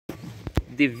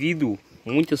devido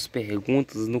muitas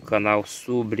perguntas no canal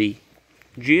sobre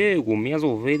Diego, minhas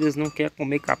ovelhas não querem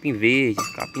comer capim verde,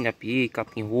 capim na pie,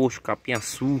 capim roxo, capim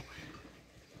azul.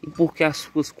 E por que as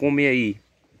suas comem aí?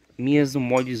 Minhas não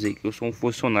pode dizer que eu sou um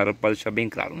funcionário, para deixar bem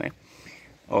claro, né?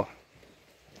 Ó,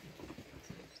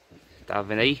 tá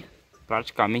vendo aí?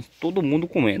 Praticamente todo mundo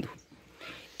comendo.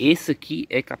 Esse aqui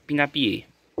é capim na pie,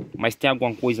 mas tem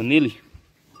alguma coisa nele?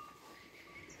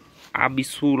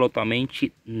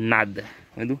 Absolutamente nada,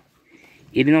 vendo?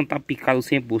 Ele não tá picado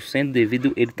 100%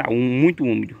 devido ele tá muito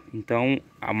úmido, então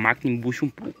a máquina embucha um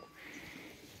pouco.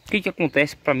 O que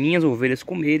acontece para minhas ovelhas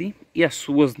comerem e as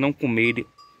suas não comerem?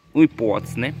 Uma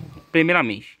hipótese, né?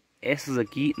 Primeiramente, essas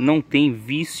aqui não tem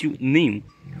vício nenhum.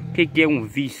 O que é um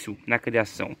vício na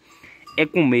criação? É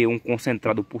comer um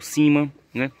concentrado por cima,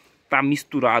 né? Tá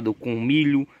misturado com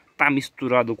milho, tá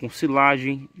misturado com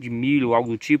silagem de milho,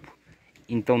 algo do tipo.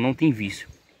 Então não tem vício.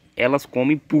 Elas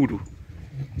comem puro.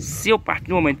 Se eu partir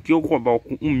do momento que eu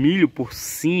coloco um milho por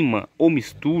cima ou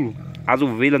misturo, as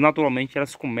ovelhas naturalmente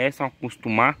elas começam a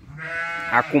acostumar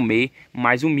a comer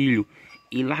mais o milho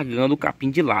e largando o capim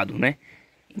de lado, né?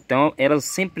 Então elas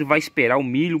sempre vai esperar o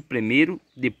milho primeiro,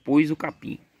 depois o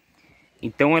capim.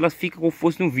 Então elas ficam como se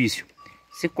fosse no vício.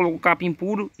 Você coloca o capim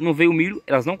puro, não veio o milho,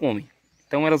 elas não comem.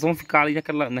 Então elas vão ficar ali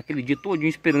naquele dia todinho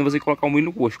esperando você colocar o milho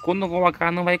no coxo. Quando não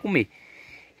colocar, não vai comer.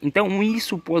 Então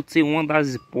isso pode ser uma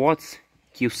das hipóteses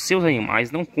que os seus animais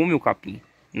não comem o capim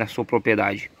na sua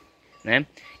propriedade, né?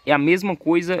 É a mesma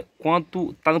coisa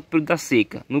quanto está no período da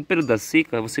seca. No período da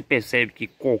seca você percebe que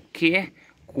qualquer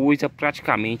coisa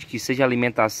praticamente que seja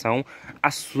alimentação,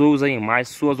 as seus animais,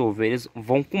 suas ovelhas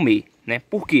vão comer, né?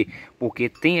 Por quê? Porque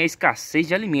tem a escassez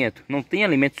de alimento, não tem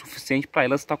alimento suficiente para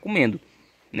elas estar comendo,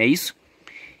 não é isso?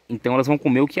 Então elas vão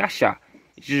comer o que achar.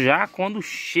 Já quando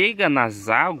chega nas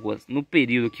águas, no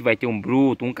período que vai ter um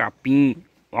broto, um capim,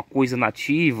 uma coisa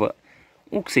nativa,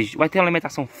 ou seja, vai ter uma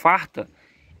alimentação farta,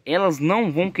 elas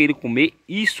não vão querer comer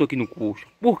isso aqui no coxo.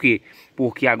 Por quê?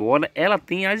 Porque agora ela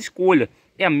tem a escolha.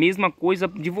 É a mesma coisa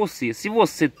de você. Se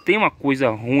você tem uma coisa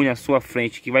ruim à sua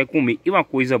frente que vai comer e uma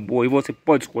coisa boa e você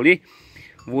pode escolher,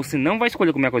 você não vai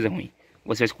escolher comer a coisa ruim.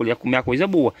 Você vai escolher comer a coisa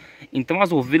boa. Então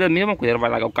as ovelhas, a mesma coisa, ela vai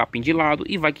largar o capim de lado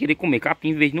e vai querer comer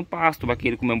capim verde no pasto, vai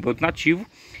querer comer um broto nativo.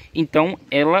 Então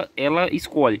ela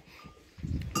escolhe.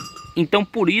 Então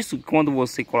por isso, quando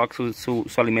você coloca seu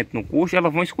alimento no coxo,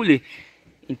 elas vão escolher.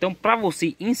 Então para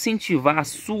você incentivar as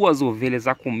suas ovelhas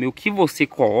a comer o que você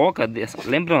coloca,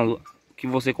 lembrando, o que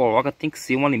você coloca tem que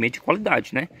ser um alimento de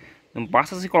qualidade, né? Não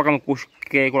basta você colocar no coxo,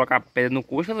 quer colocar pedra no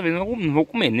coxo, às vezes não vou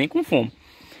comer, nem com fome.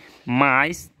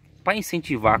 Mas para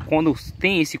incentivar, quando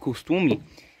tem esse costume,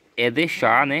 é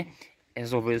deixar, né,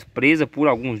 as ovelhas presas por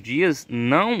alguns dias,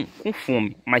 não com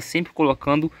fome, mas sempre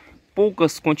colocando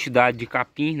poucas quantidades de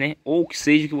capim, né, ou o que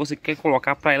seja que você quer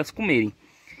colocar para elas comerem.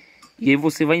 E aí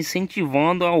você vai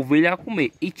incentivando a ovelha a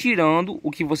comer e tirando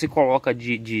o que você coloca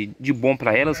de bom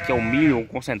para elas, que é o milho ou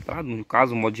concentrado, no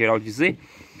caso, no modo geral dizer,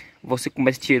 você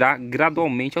começa a tirar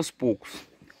gradualmente aos poucos.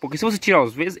 Porque se você tirar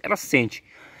às vezes, ela sente.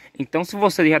 Então se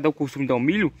você já dá o costume de dar o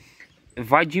milho,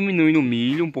 vai diminuindo o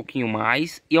milho um pouquinho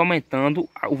mais e aumentando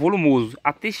o volumoso,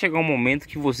 até chegar um momento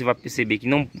que você vai perceber que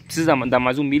não precisa dar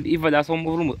mais o milho e vai dar só um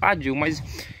volumoso. Ah, Diego,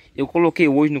 mas eu coloquei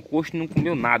hoje no coxo e não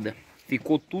comeu nada,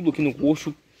 ficou tudo aqui no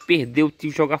coxo, perdeu,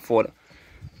 tive que jogar fora.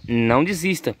 Não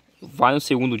desista, vai no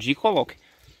segundo dia e coloque.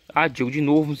 Ah, Diego, de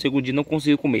novo no segundo dia não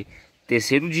conseguiu comer.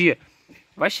 Terceiro dia,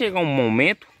 vai chegar um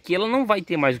momento que ela não vai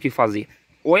ter mais o que fazer.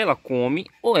 Ou ela come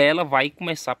ou ela vai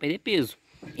começar a perder peso.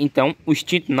 Então o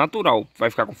instinto natural vai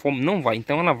ficar com fome? Não vai.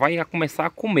 Então ela vai começar a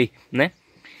comer, né?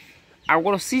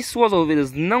 Agora, se suas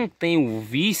ovelhas não têm o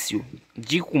vício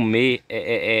de comer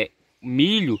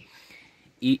milho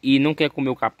e não quer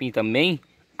comer o capim também,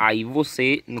 aí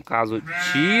você, no caso,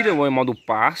 tira o animal do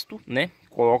pasto, né?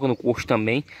 Coloca no coxo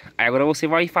também. Aí agora você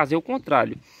vai fazer o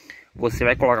contrário. Você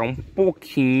vai colocar um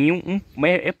pouquinho,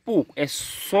 é pouco, é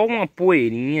só uma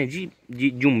poeirinha de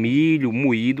um milho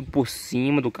moído por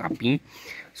cima do capim,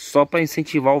 só para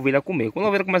incentivar a ovelha a comer. Quando a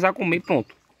ovelha começar a comer,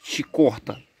 pronto, te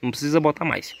corta, não precisa botar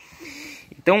mais.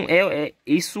 Então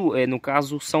isso no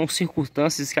caso são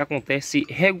circunstâncias que acontecem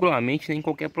regularmente em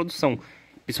qualquer produção,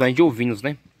 principalmente de ovinos,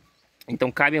 né?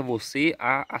 Então cabe a você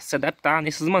a se adaptar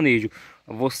nesses manejos.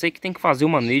 Você que tem que fazer o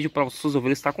manejo para as suas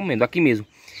ovelhas estar comendo, aqui mesmo.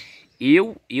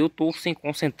 Eu tô sem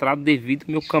concentrado devido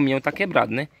ao meu caminhão estar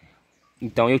quebrado, né?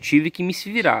 Então eu tive que me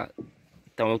se virar.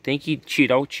 Então eu tenho que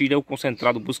tirar o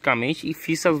concentrado bruscamente e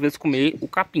fiz às vezes comer o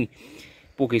capim.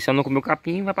 Porque se eu não comer o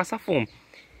capim vai passar fome.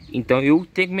 Então eu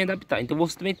tenho que me adaptar. Então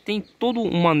você também tem todo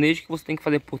um manejo que você tem que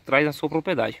fazer por trás da sua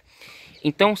propriedade.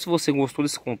 Então, se você gostou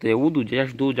desse conteúdo, já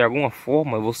ajudou de alguma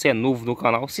forma, você é novo no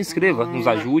canal, se inscreva, nos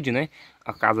ajude, né?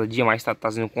 A cada dia mais está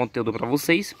trazendo conteúdo para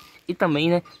vocês. E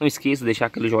também, né, não esqueça de deixar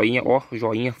aquele joinha, ó,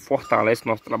 joinha fortalece o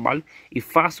nosso trabalho. E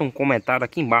faça um comentário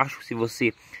aqui embaixo se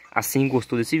você assim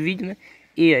gostou desse vídeo, né?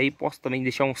 E aí posso também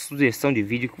deixar uma sugestão de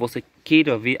vídeo que você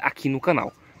queira ver aqui no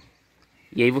canal.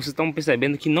 E aí vocês estão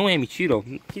percebendo que não é mentira, ó.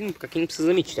 Aqui não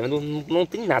precisa mentir, tá vendo? Não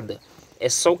tem nada. É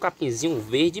só o capinzinho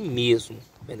verde mesmo,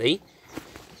 tá vendo aí?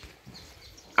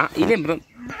 Ah, e lembrando,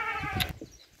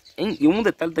 e um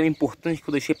detalhe também importante que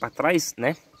eu deixei para trás,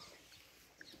 né?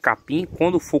 Capim,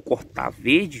 quando for cortar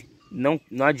verde, não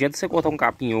adianta você cortar um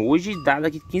capim hoje e dar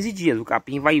daqui 15 dias. O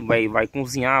capim vai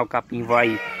cozinhar, o capim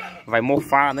vai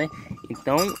mofar, né?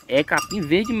 Então é capim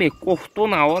verde mesmo. Cortou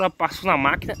na hora, passou na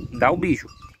máquina, dá o bicho.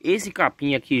 Esse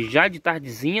capim aqui já de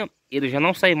tardezinha, ele já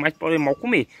não sai mais para o animal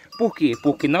comer. Por quê?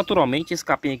 Porque naturalmente esse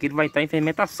capim aqui ele vai estar em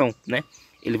fermentação, né?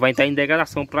 Ele vai estar em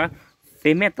degradação para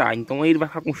fermentar, então ele vai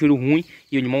ficar com cheiro ruim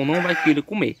e o animal não vai querer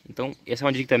comer. Então essa é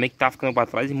uma dica também que tá ficando para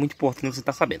trás e muito importante você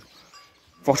estar sabendo.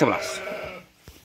 Forte abraço.